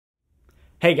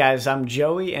Hey guys, I'm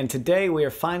Joey, and today we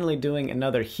are finally doing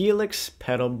another Helix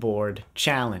Pedalboard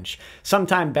challenge.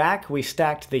 Sometime back, we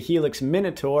stacked the Helix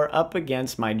Minotaur up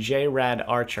against my J-Rad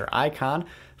Archer Icon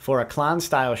for a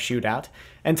clon-style shootout,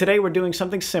 and today we're doing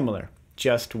something similar,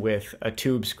 just with a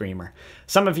tube screamer.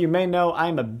 Some of you may know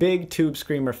I'm a big tube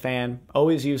screamer fan,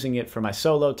 always using it for my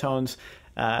solo tones.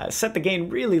 Set the gain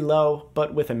really low,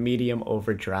 but with a medium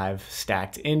overdrive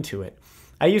stacked into it.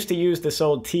 I used to use this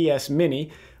old TS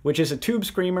Mini, which is a tube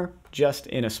screamer, just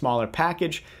in a smaller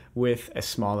package with a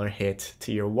smaller hit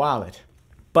to your wallet.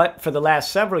 But for the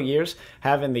last several years,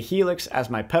 having the Helix as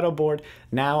my pedal board,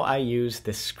 now I use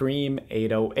the Scream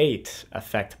 808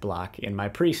 effect block in my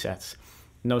presets.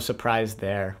 No surprise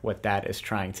there what that is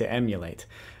trying to emulate.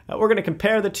 We're going to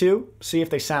compare the two, see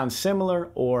if they sound similar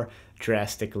or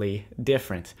drastically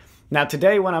different. Now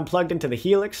today when I'm plugged into the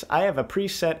Helix, I have a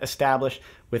preset established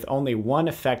with only one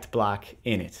effect block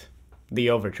in it, the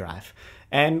overdrive.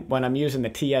 And when I'm using the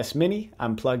TS Mini,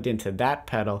 I'm plugged into that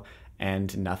pedal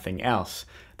and nothing else.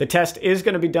 The test is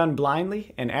going to be done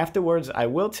blindly, and afterwards I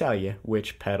will tell you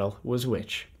which pedal was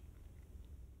which.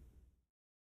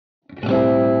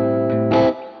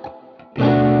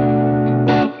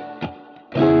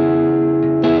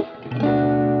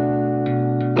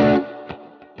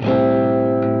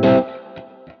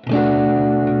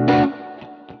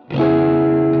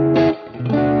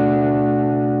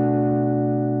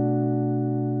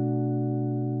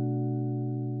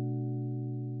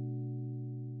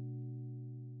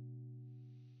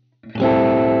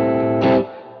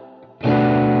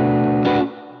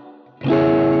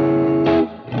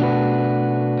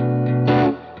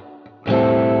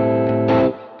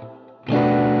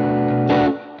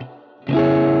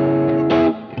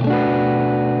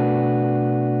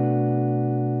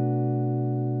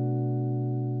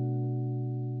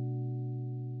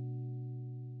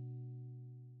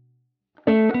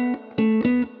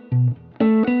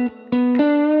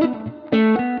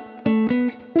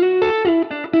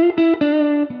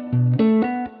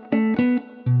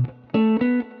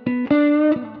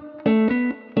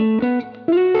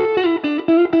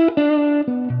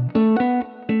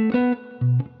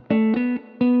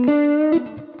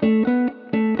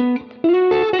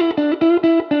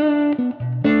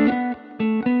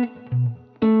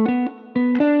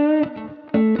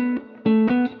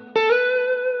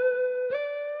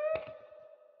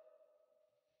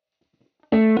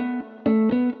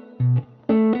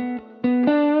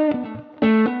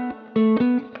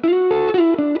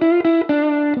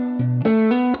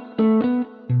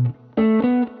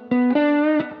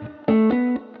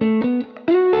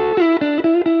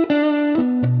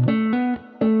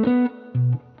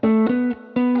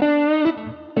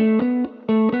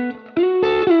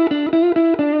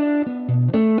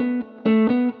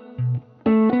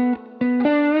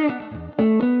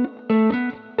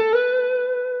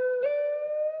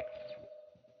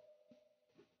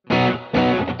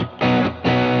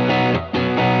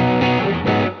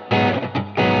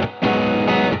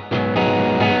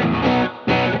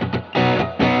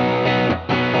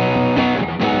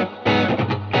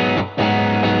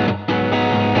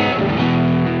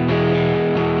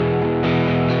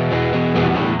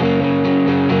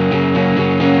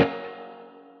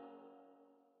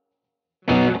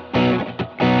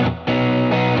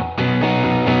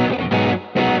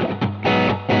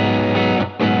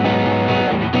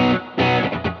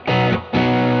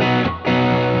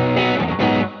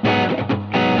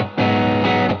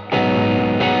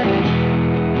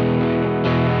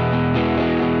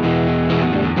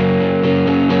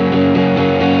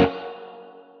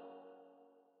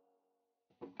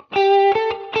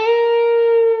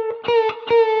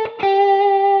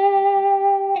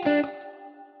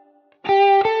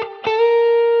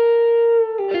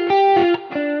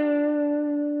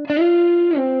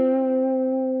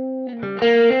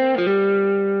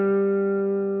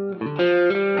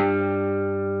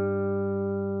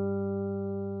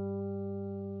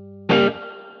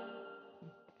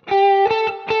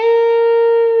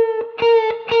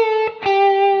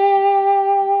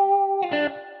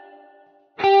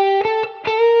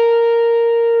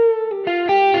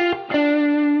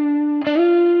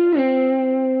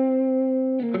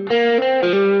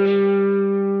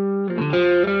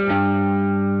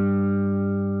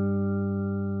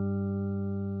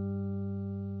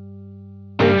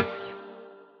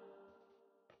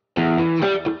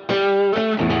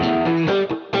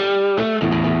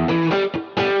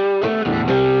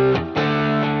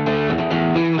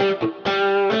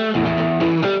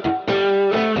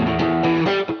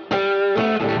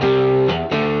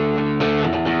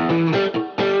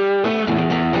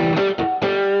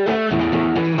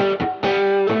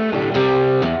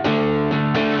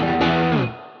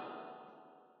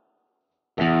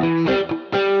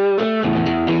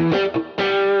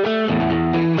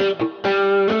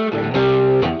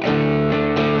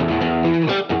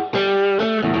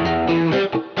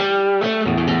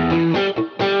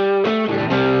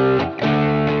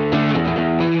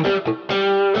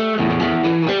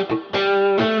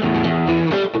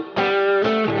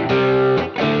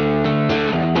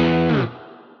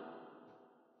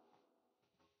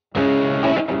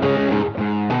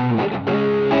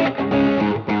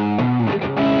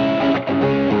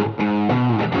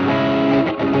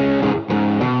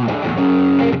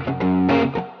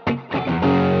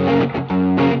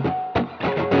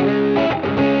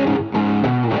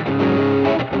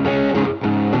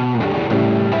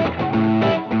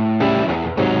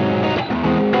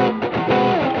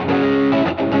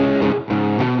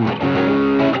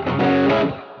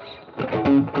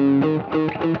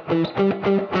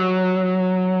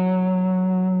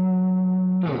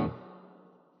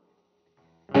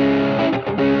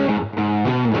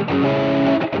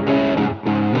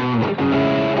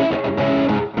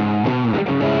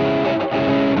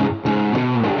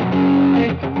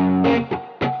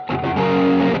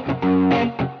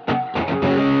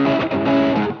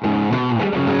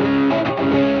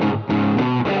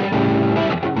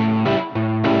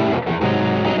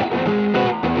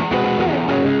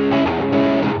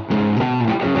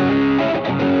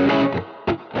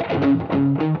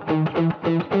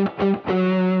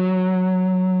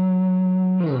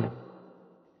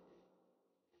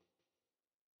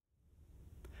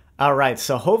 All right,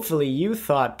 so hopefully you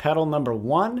thought pedal number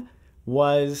 1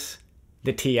 was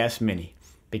the TS Mini,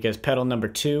 because pedal number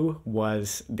 2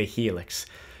 was the Helix.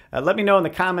 Let me know in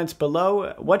the comments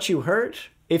below what you heard,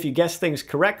 if you guessed things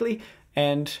correctly,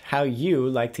 and how you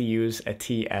like to use a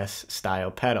TS style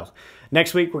pedal.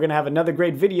 Next week, we're going to have another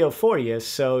great video for you,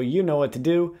 so you know what to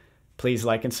do. Please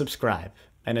like and subscribe.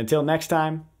 And until next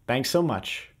time, thanks so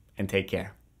much, and take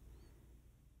care.